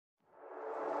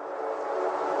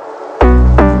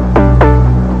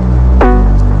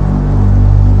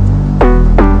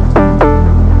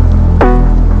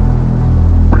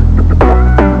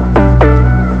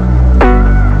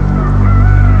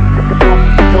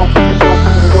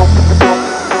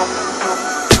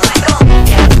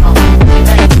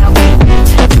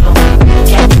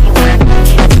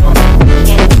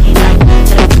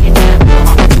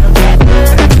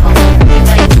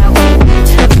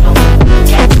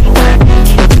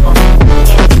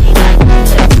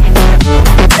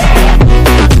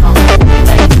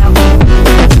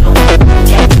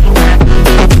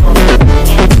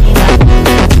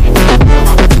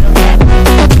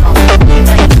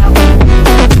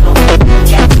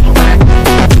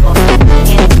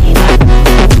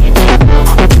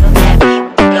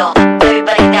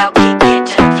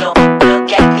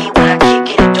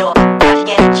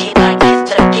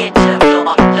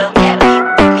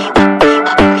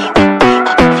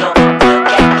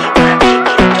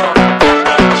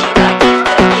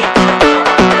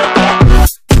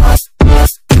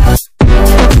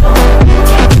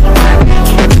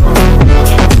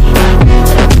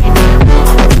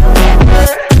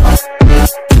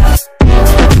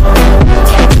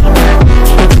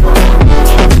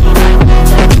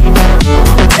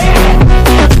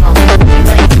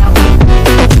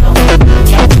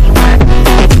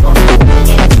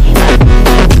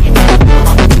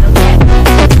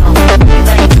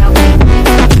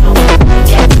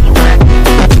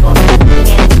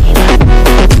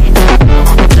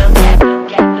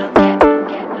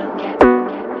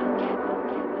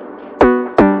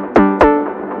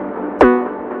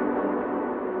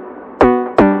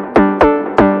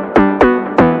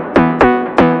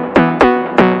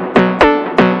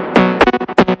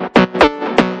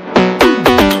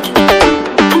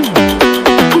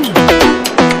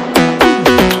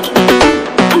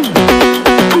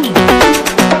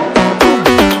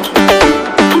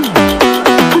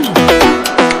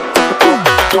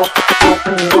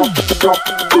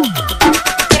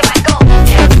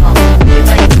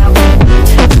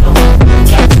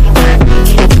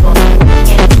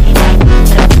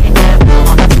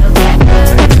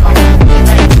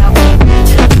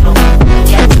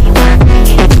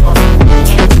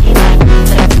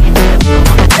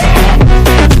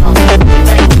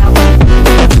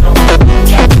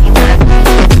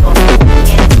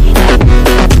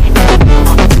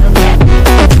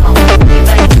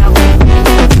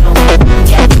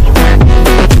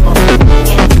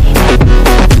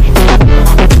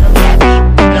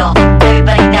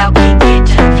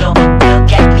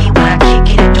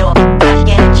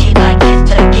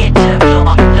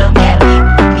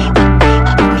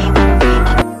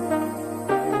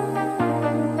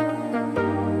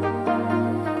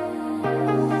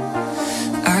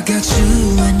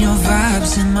your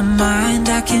vibes in my mind,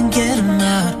 I can't get them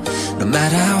out, no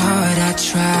matter how hard I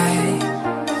try.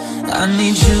 I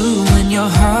need you when your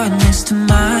heart next to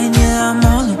mine. Yeah, I'm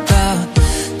all about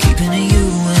keeping it you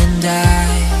and I.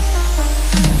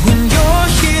 When you're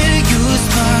here, you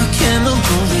spark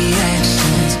chemical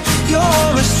reactions. Your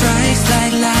aura strikes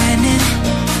like lightning.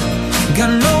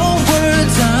 Got no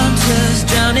words, I'm just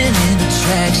drowning in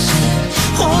attraction.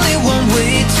 Only one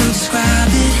way to describe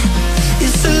it.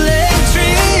 It's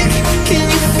electric, can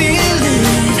you feel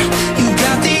it? You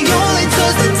got the only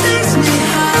touch that takes me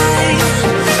high.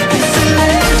 It's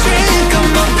electric,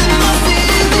 I'm up in my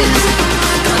feelings.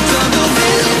 I got no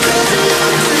vision 'cause I'm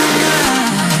lost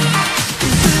tonight.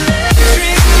 It's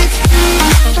electric.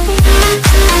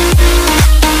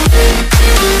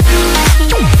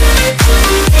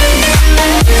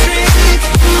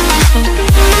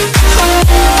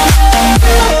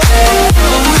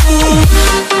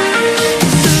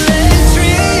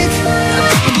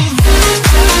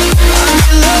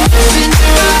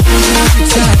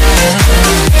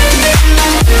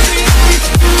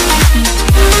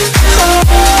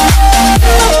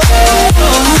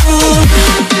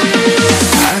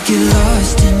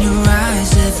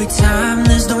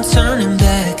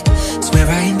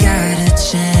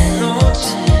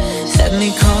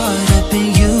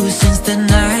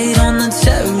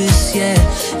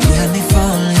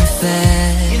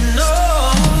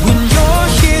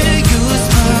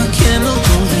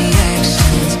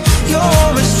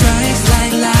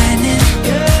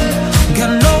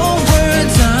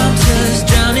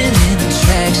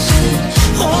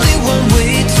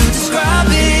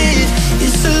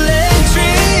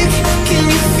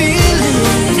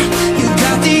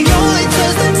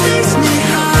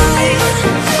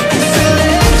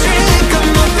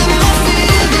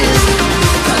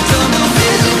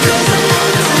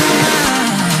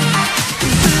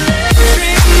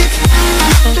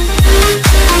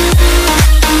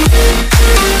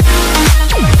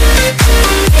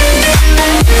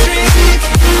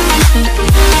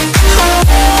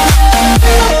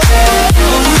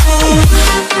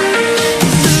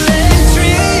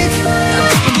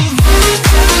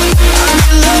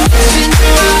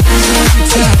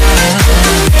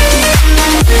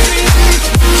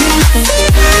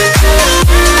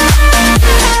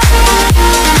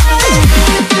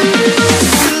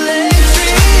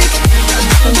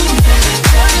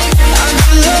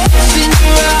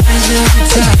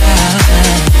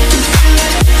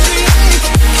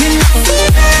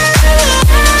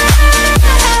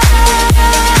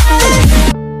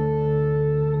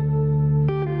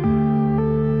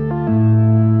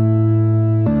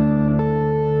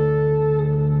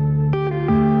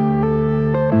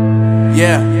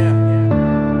 Yeah.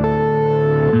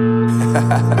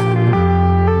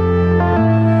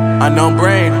 Unknown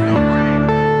Brain,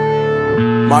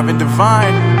 Marvin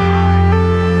Divine.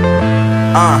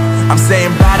 I'm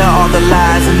saying bye to all the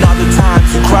lies and all the times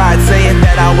you cried, saying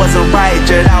that I wasn't right,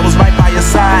 yet I was right by your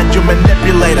side. You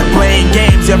manipulator, playing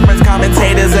games, your friends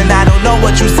commentators, and I don't know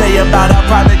what you say about our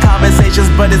private conversations,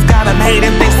 but it's got them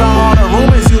hating. Thanks to all the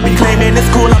rumors you be claiming. It's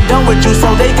cool, I'm done with you,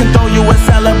 so they can throw you a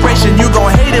celebration. You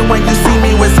gon' hate it when you see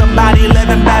me with somebody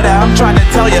living better. I'm trying to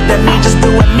tell you that me just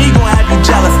doing me gon' have you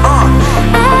jealous.